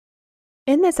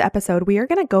In this episode, we are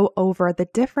going to go over the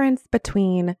difference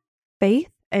between faith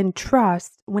and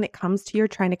trust when it comes to your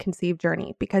trying to conceive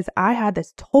journey, because I had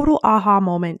this total aha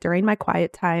moment during my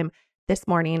quiet time this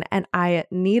morning, and I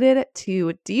needed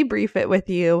to debrief it with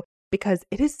you because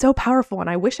it is so powerful. And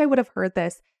I wish I would have heard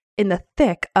this in the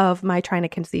thick of my trying to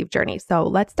conceive journey. So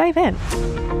let's dive in.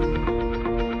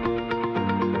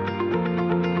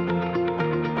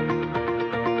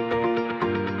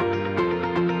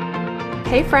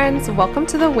 Hey friends, welcome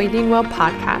to the Waiting Well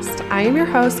podcast. I am your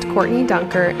host, Courtney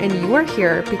Dunker, and you are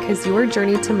here because your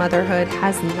journey to motherhood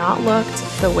has not looked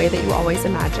the way that you always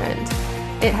imagined.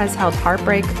 It has held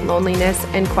heartbreak, loneliness,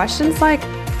 and questions like,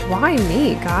 why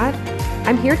me, God?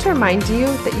 I'm here to remind you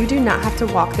that you do not have to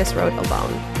walk this road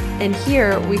alone. And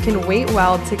here we can wait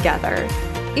well together.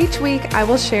 Each week, I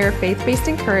will share faith-based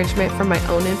encouragement from my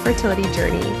own infertility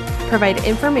journey, provide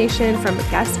information from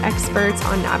guest experts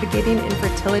on navigating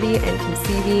infertility and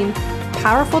conceiving,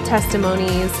 powerful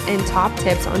testimonies, and top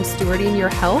tips on stewarding your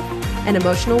health and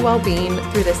emotional well-being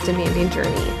through this demanding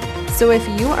journey. So if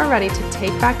you are ready to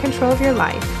take back control of your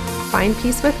life, find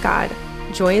peace with God,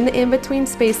 join the in-between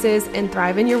spaces, and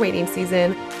thrive in your waiting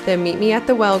season, then meet me at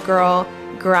the well, girl.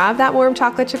 Grab that warm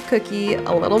chocolate chip cookie,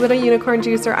 a little bit of unicorn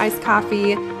juice or iced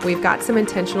coffee. We've got some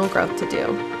intentional growth to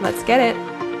do. Let's get it.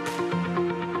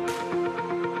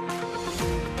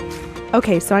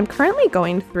 Okay, so I'm currently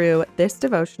going through this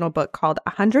devotional book called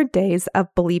 100 Days of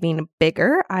Believing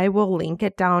Bigger. I will link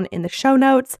it down in the show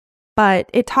notes, but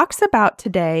it talks about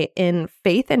today in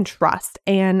faith and trust.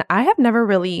 And I have never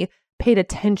really paid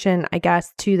attention, I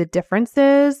guess, to the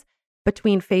differences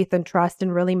between faith and trust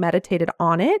and really meditated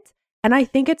on it. And I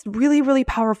think it's really, really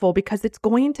powerful because it's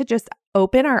going to just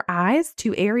open our eyes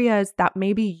to areas that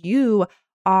maybe you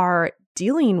are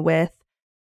dealing with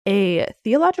a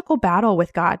theological battle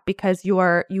with God because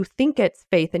you think it's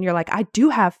faith and you're like, I do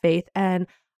have faith and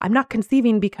I'm not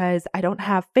conceiving because I don't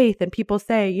have faith. And people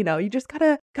say, you just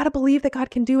gotta believe that God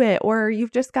can do it, or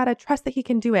you've just gotta trust that he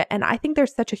can do it. And I think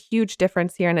there's such a huge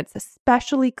difference here. And it's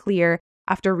especially clear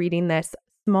after reading this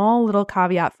small little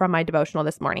caveat from my devotional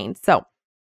this morning. So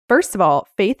first of all,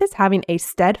 faith is having a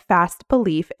steadfast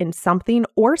belief in something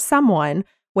or someone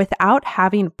without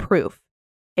having proof.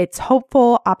 It's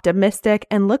hopeful, optimistic,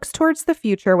 and looks towards the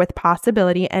future with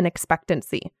possibility and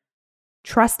expectancy.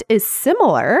 Trust is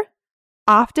similar,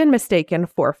 often mistaken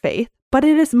for faith, but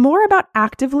it is more about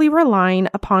actively relying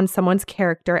upon someone's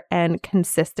character and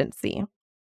consistency.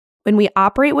 When we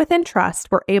operate within trust,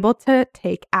 we're able to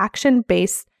take action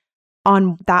based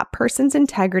on that person's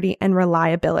integrity and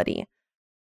reliability.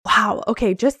 Wow.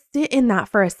 Okay. Just sit in that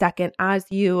for a second as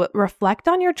you reflect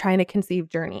on your trying to conceive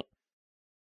journey.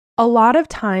 A lot of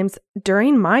times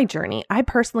during my journey, I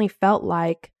personally felt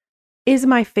like, is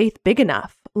my faith big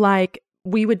enough? Like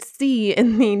we would see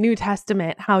in the New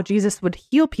Testament how Jesus would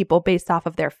heal people based off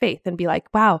of their faith and be like,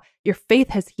 wow, your faith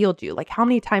has healed you. Like how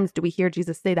many times do we hear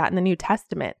Jesus say that in the New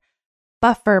Testament?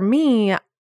 But for me,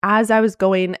 as I was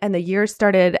going and the years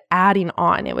started adding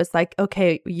on, it was like,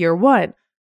 okay, year 1,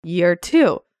 year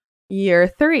 2, year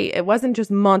 3. It wasn't just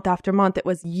month after month. It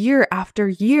was year after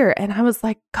year. And I was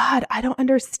like, God, I don't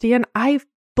understand. I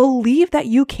believe that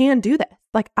you can do this.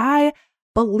 Like, I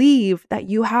believe that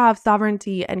you have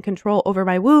sovereignty and control over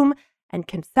my womb and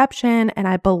conception. And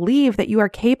I believe that you are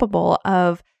capable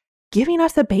of giving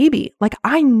us a baby. Like,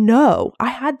 I know I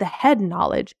had the head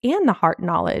knowledge and the heart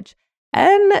knowledge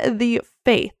and the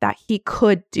faith that he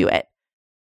could do it.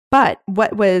 But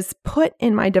what was put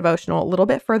in my devotional a little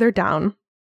bit further down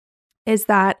is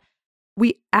that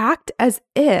we act as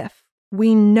if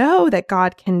we know that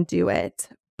God can do it,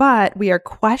 but we are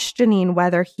questioning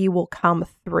whether he will come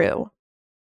through.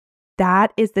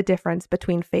 That is the difference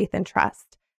between faith and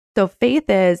trust. So faith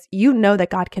is, you know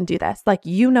that God can do this. Like,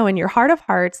 you know in your heart of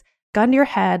hearts, gun to your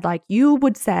head, like you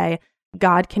would say,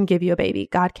 God can give you a baby.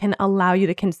 God can allow you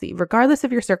to conceive, regardless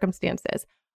of your circumstances.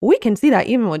 We can see that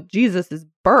even with Jesus's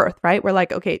birth, right? We're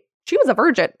like, okay, she was a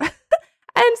virgin.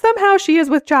 And somehow she is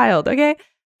with child, okay?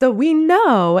 So we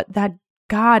know that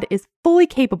God is fully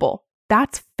capable.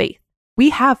 That's faith.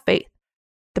 We have faith.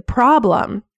 The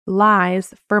problem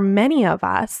lies for many of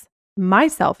us,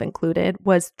 myself included,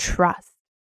 was trust.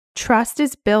 Trust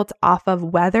is built off of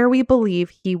whether we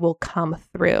believe he will come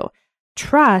through.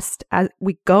 Trust, as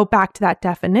we go back to that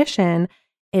definition,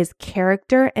 is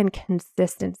character and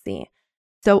consistency.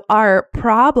 So our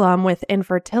problem with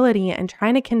infertility and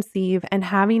trying to conceive and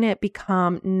having it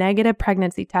become negative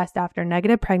pregnancy test after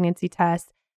negative pregnancy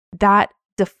test, that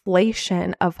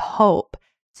deflation of hope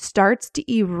starts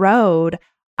to erode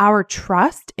our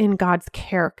trust in God's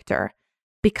character.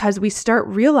 because we start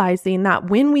realizing that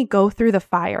when we go through the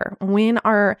fire, when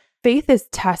our faith is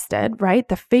tested, right?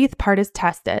 The faith part is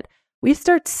tested. We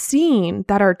start seeing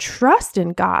that our trust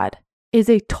in God is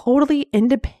a totally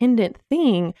independent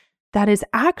thing that is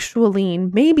actually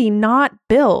maybe not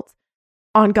built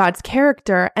on God's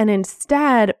character and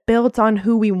instead built on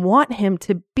who we want him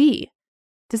to be.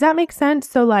 Does that make sense?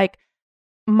 So like,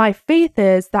 my faith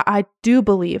is that I do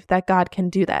believe that God can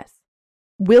do this.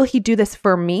 Will he do this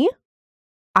for me?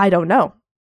 I don't know.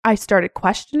 I started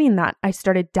questioning that. I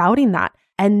started doubting that.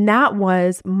 And that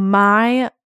was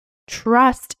my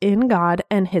trust in God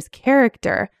and his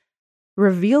character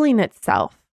revealing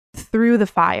itself through the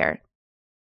fire.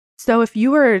 So if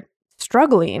you were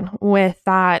struggling with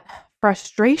that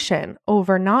frustration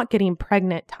over not getting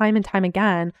pregnant time and time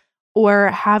again, or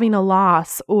having a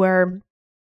loss, or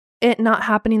it not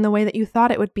happening the way that you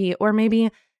thought it would be, or maybe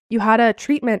you had a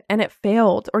treatment and it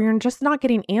failed, or you're just not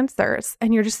getting answers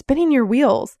and you're just spinning your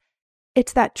wheels.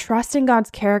 It's that trust in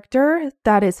God's character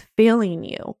that is failing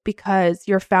you because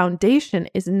your foundation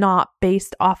is not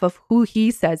based off of who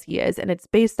he says he is, and it's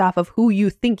based off of who you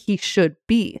think he should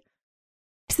be.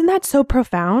 Isn't that so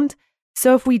profound?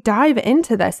 So if we dive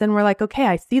into this and we're like, okay,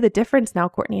 I see the difference now,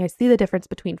 Courtney. I see the difference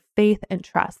between faith and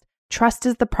trust. Trust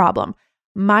is the problem.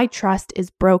 My trust is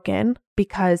broken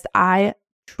because I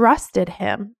trusted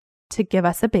him to give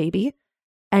us a baby,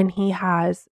 and he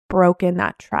has broken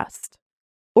that trust.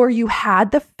 Or you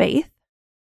had the faith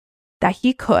that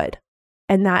he could,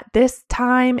 and that this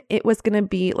time it was going to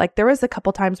be like, there was a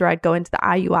couple times where I'd go into the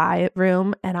IUI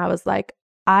room and I was like,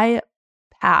 I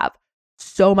have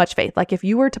so much faith. Like if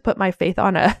you were to put my faith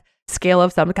on a scale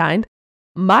of some kind,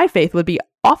 my faith would be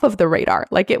off of the radar.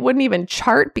 Like it wouldn't even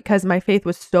chart because my faith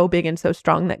was so big and so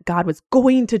strong that God was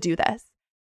going to do this.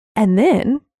 And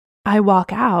then I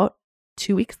walk out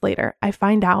 2 weeks later, I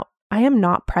find out I am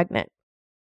not pregnant.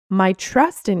 My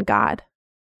trust in God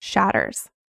shatters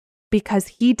because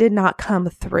he did not come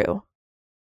through.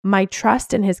 My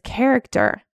trust in his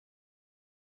character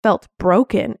felt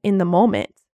broken in the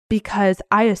moment because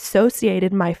I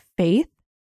associated my faith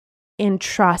and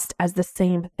trust as the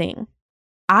same thing.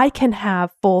 I can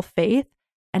have full faith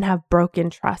and have broken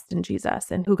trust in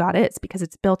Jesus and who God is because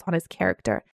it's built on his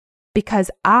character.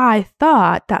 Because I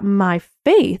thought that my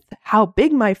faith, how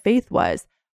big my faith was,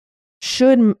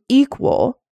 should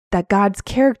equal that God's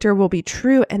character will be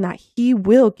true and that he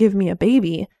will give me a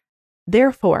baby.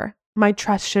 Therefore, my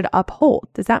trust should uphold.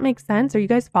 Does that make sense? Are you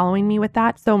guys following me with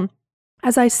that? So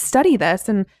as I study this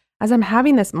and as I'm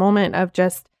having this moment of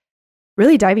just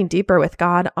really diving deeper with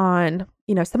God on,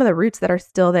 some of the roots that are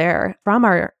still there from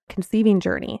our conceiving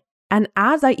journey. And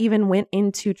as I even went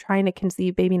into trying to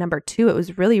conceive baby number 2, it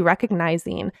was really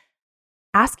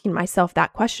asking myself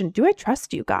that question. Do I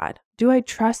trust you, God? Do I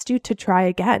trust you to try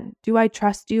again? Do I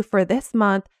trust you for this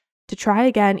month to try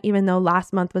again, even though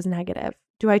last month was negative?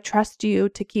 Do I trust you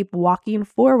to keep walking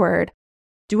forward?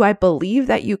 Do I believe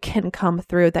that you can come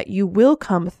through, that you will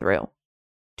come through?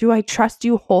 Do I trust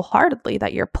you wholeheartedly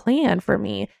that your plan for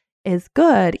me is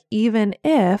good, even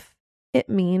if it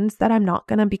means that I'm not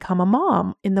going to become a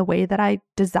mom in the way that I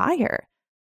desire?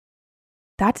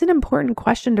 That's an important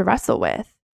question to wrestle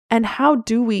with. And how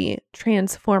do we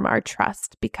transform our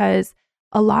trust? Because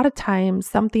a lot of times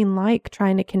something like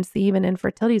trying to conceive and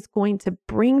infertility is going to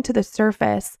bring to the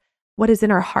surface what is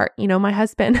in our heart. My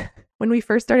husband, when we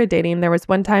first started dating, there was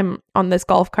one time on this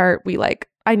golf cart,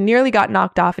 I nearly got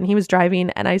knocked off and he was driving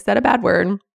and I said a bad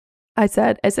word. I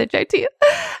said S-H-I-T.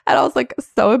 And I was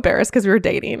so embarrassed because we were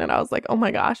dating and I was like, oh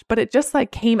my gosh, but it just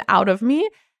came out of me.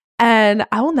 And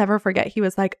I will never forget, he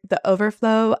was like, the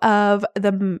overflow of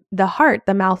the heart,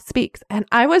 the mouth speaks. And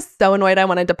I was so annoyed. I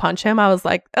wanted to punch him. I was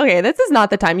like, okay, this is not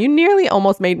the time. You nearly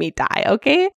almost made me die.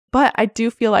 Okay. But I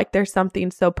do feel like there's something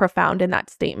so profound in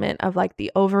that statement of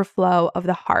the overflow of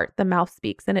the heart, the mouth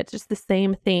speaks. And it's just the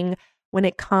same thing when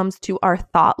it comes to our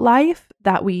thought life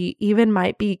that we even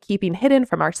might be keeping hidden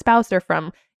from our spouse or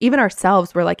from even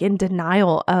ourselves. We're in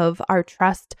denial of our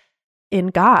trust in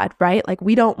God, right?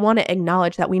 We don't want to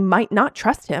acknowledge that we might not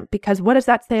trust him, because what does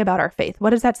that say about our faith? What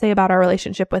does that say about our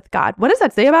relationship with God? What does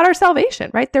that say about our salvation,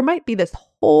 right? There might be this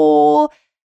whole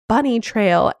bunny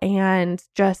trail and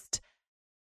just,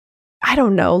 I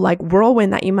don't know,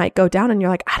 whirlwind that you might go down and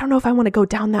you're I don't know if I want to go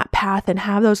down that path and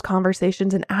have those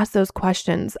conversations and ask those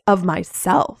questions of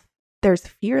myself. There's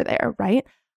fear there, right?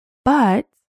 But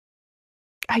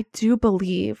I do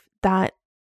believe that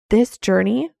this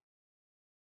journey,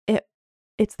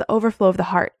 it's the overflow of the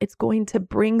heart. It's going to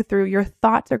bring through, your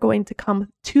thoughts are going to come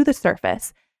to the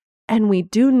surface. And we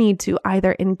do need to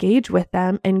either engage with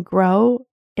them and grow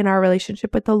in our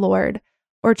relationship with the Lord,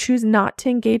 or choose not to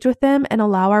engage with them and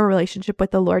allow our relationship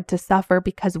with the Lord to suffer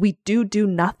because we do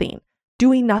nothing.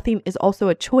 Doing nothing is also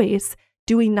a choice.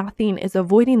 Doing nothing is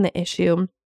avoiding the issue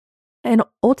and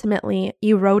ultimately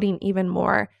eroding even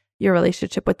more your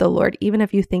relationship with the Lord. Even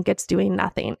if you think it's doing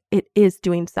nothing, it is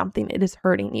doing something. It is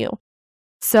hurting you.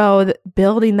 So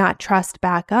building that trust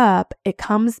back up, it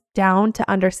comes down to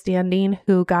understanding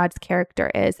who God's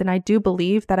character is. And I do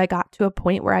believe that I got to a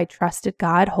point where I trusted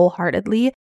God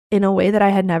wholeheartedly in a way that I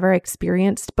had never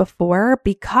experienced before,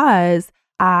 because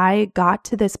I got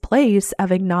to this place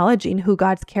of acknowledging who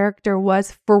God's character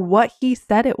was for what he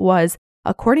said it was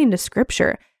according to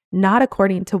scripture, not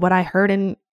according to what I heard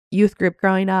in youth group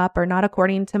growing up, or not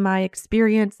according to my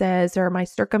experiences or my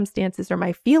circumstances or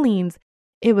my feelings.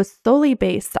 It was solely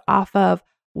based off of,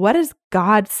 what does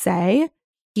God say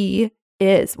he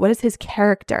is? What is his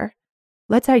character?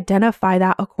 Let's identify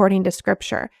that according to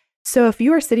scripture. So if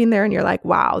you are sitting there and you're like,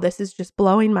 wow, this is just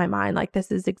blowing my mind, like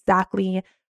this is exactly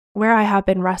where I have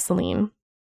been wrestling.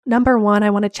 Number one, I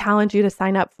want to challenge you to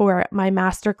sign up for my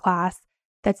masterclass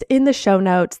that's in the show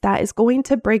notes that is going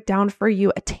to break down for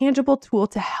you a tangible tool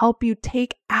to help you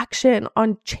take action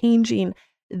on changing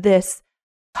this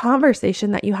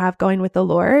conversation that you have going with the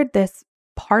Lord, this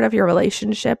part of your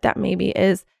relationship that maybe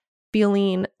is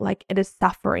feeling like it is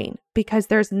suffering, because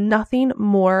there's nothing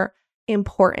more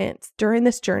important during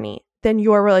this journey than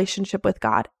your relationship with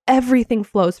God. Everything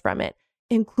flows from it,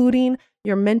 including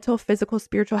your mental, physical,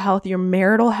 spiritual health, your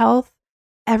marital health.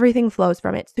 Everything flows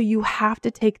from it. So you have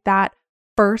to take that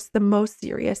first, the most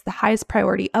serious, the highest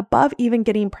priority above even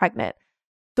getting pregnant.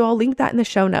 So I'll link that in the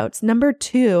show notes. Number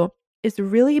two is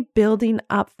really building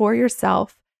up for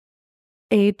yourself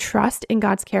a trust in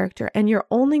God's character. And you're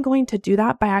only going to do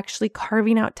that by actually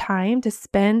carving out time to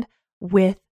spend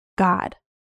with God.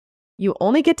 You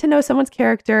only get to know someone's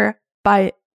character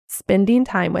by spending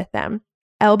time with them,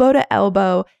 elbow to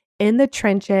elbow, in the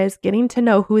trenches, getting to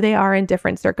know who they are in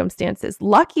different circumstances.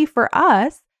 Lucky for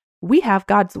us, we have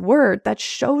God's word that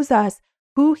shows us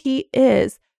who he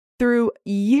is through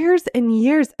years and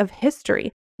years of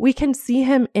history. We can see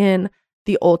him in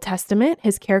the Old Testament.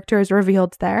 His character is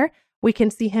revealed there. We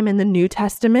can see him in the New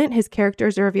Testament. His character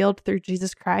is revealed through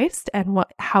Jesus Christ and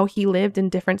how he lived in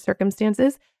different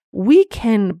circumstances. We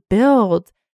can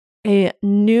build a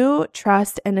new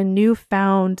trust and a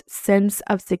newfound sense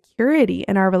of security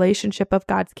in our relationship of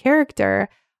God's character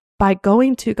by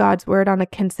going to God's word on a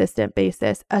consistent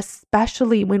basis,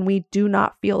 especially when we do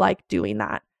not feel like doing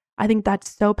that. I think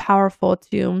that's so powerful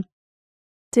to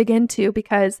dig into,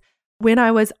 because when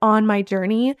I was on my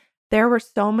journey, there were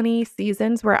so many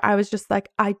seasons where I was just like,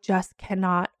 I just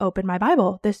cannot open my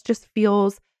Bible. This just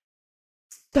feels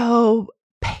so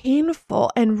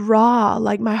painful and raw.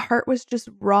 Like my heart was just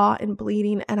raw and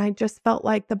bleeding. And I just felt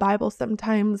like the Bible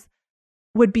sometimes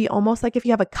would be almost like if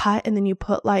you have a cut and then you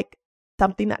put like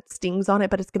something that stings on it,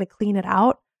 but it's going to clean it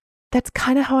out. That's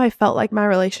kind of how I felt like my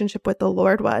relationship with the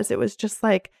Lord was. It was just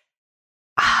like,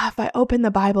 if I open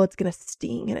the Bible, it's going to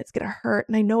sting and it's going to hurt.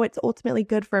 And I know it's ultimately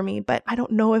good for me, but I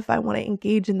don't know if I want to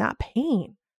engage in that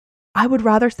pain. I would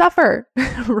rather suffer,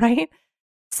 right?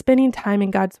 Spending time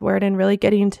in God's word and really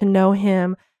getting to know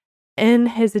him in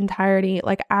his entirety.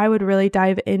 Like I would really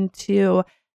dive into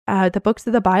the books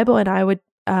of the Bible, and I would,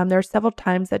 there are several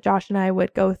times that Josh and I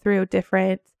would go through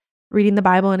different reading the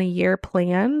Bible in a year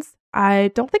plans.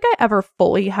 I don't think I ever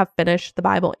fully have finished the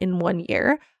Bible in 1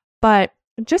 year, but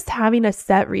just having a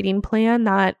set reading plan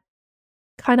that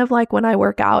kind of like when I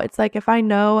work out, it's like if I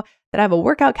know that I have a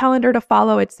workout calendar to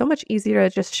follow, it's so much easier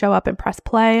to just show up and press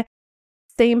play.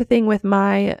 Same thing with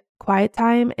my quiet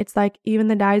time. It's like even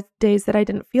the days that I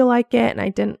didn't feel like it and I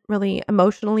didn't really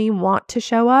emotionally want to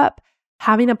show up,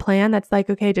 having a plan that's like,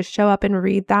 okay, just show up and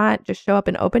read that. Just show up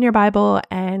and open your Bible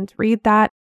and read that.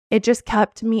 It just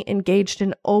kept me engaged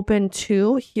and open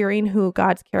to hearing who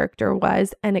God's character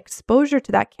was and exposure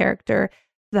to that character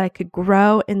so that I could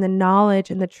grow in the knowledge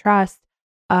and the trust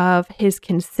of his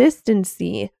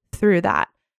consistency through that.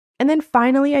 And then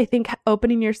finally, I think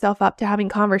opening yourself up to having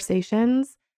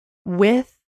conversations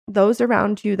with those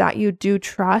around you that you do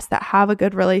trust, that have a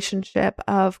good relationship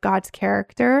of God's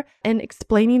character, and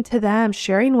explaining to them,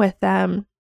 sharing with them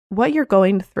what you're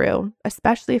going through,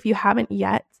 especially if you haven't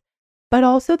yet, but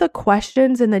also the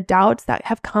questions and the doubts that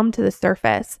have come to the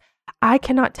surface. I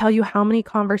cannot tell you how many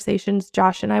conversations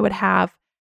Josh and I would have.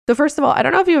 So first of all, I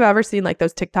don't know if you've ever seen like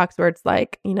those TikToks where it's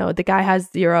like, you know, the guy has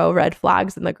 0 red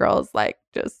flags and the girl's like,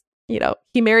 just, you know,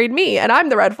 he married me and I'm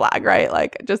the red flag, right?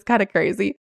 Like just kind of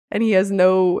crazy. And he has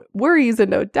no worries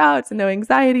and no doubts and no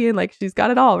anxiety and like she's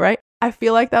got it all, right? I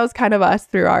feel like that was kind of us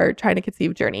through our trying to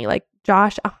conceive journey. Like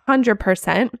Josh,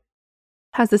 100%.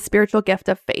 has the spiritual gift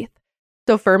of faith.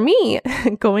 So for me,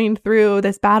 going through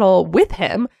this battle with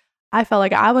him, I felt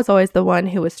like I was always the one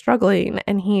who was struggling,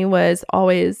 and he was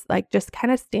always like just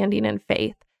kind of standing in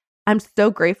faith. I'm so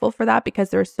grateful for that because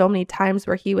there were so many times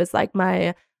where he was like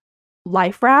my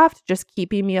life raft, just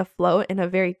keeping me afloat in a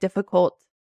very difficult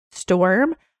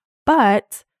storm.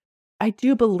 But I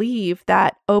do believe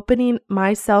that opening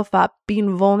myself up,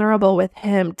 being vulnerable with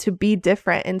him to be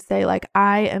different and say like,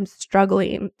 I am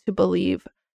struggling to believe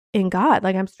in God.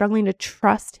 Like I'm struggling to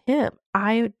trust him.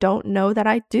 I don't know that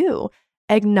I do.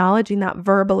 Acknowledging that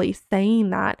verbally, saying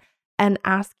that, and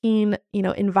asking,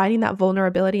 inviting that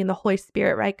vulnerability in the Holy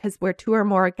Spirit, right? Because where two or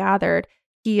more are gathered,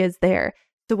 he is there.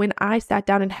 So when I sat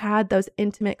down and had those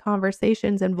intimate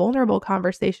conversations and vulnerable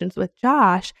conversations with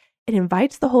Josh, it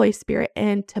invites the Holy Spirit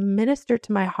in to minister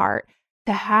to my heart,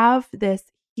 to have this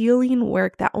healing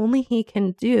work that only he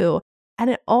can do. And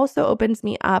it also opens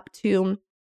me up to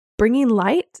bringing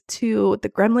light to the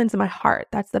gremlins in my heart.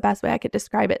 That's the best way I could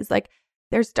describe it. Is like,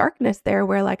 there's darkness there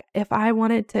where like, if I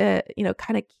wanted to,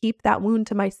 kind of keep that wound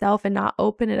to myself and not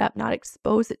open it up, not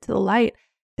expose it to the light,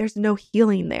 there's no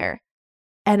healing there.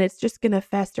 And it's just going to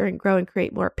fester and grow and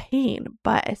create more pain.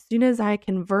 But as soon as I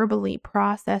can verbally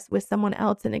process with someone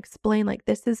else and explain like,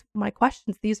 this is my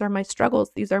questions, these are my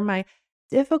struggles, these are my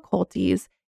difficulties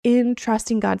in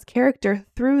trusting God's character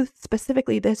through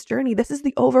specifically this journey, this is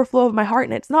the overflow of my heart,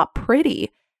 and it's not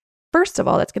pretty. First of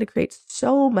all, that's going to create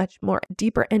so much more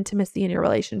deeper intimacy in your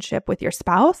relationship with your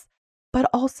spouse. But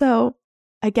also,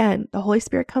 again, the Holy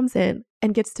Spirit comes in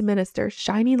and gets to minister,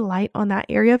 shining light on that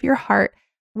area of your heart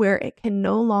where it can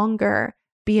no longer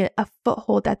be a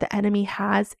foothold that the enemy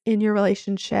has in your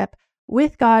relationship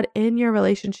with God, in your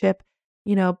relationship,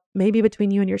 maybe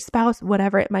between you and your spouse,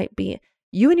 whatever it might be.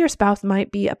 You and your spouse might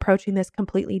be approaching this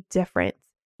completely different.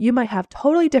 You might have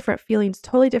totally different feelings,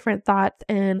 totally different thoughts,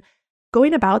 and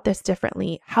going about this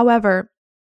differently. However,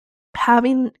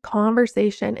 having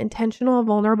conversation, intentional,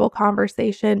 vulnerable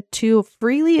conversation to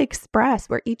freely express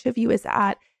where each of you is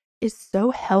at is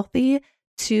so healthy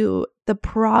to the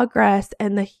progress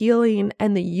and the healing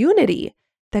and the unity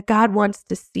that God wants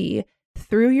to see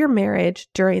through your marriage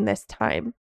during this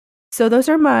time. So those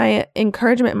are my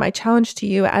encouragement, my challenge to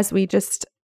you as we just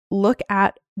look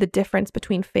at the difference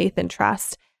between faith and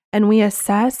trust, and we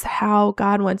assess how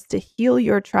God wants to heal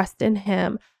your trust in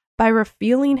him by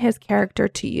revealing his character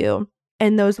to you.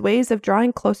 And those ways of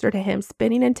drawing closer to him,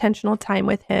 spending intentional time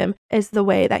with him, is the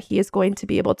way that he is going to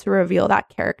be able to reveal that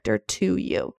character to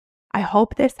you. I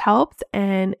hope this helps.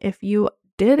 And if you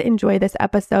did enjoy this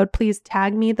episode, please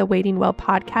tag me, the Waiting Well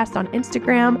podcast, on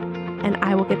Instagram, and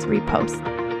I will get to repost.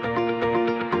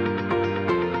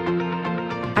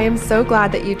 I am so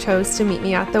glad that you chose to meet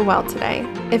me at the well today.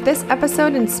 If this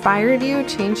episode inspired you,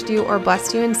 changed you, or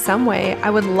blessed you in some way,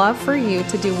 I would love for you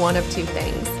to do one of two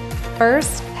things.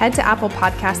 First, head to Apple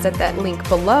Podcasts at that link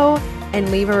below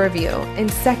and leave a review. And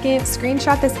second,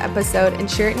 screenshot this episode and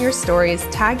share it in your stories,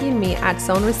 tagging me at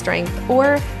Sown with Strength,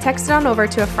 or text it on over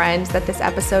to a friend that this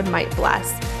episode might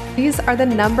bless. These are the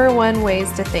number one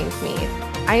ways to thank me.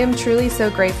 I am truly so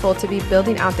grateful to be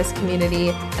building out this community,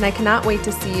 and I cannot wait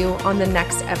to see you on the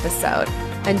next episode.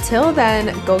 Until then,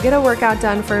 go get a workout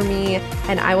done for me,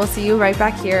 and I will see you right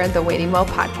back here at the Waiting Well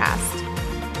podcast.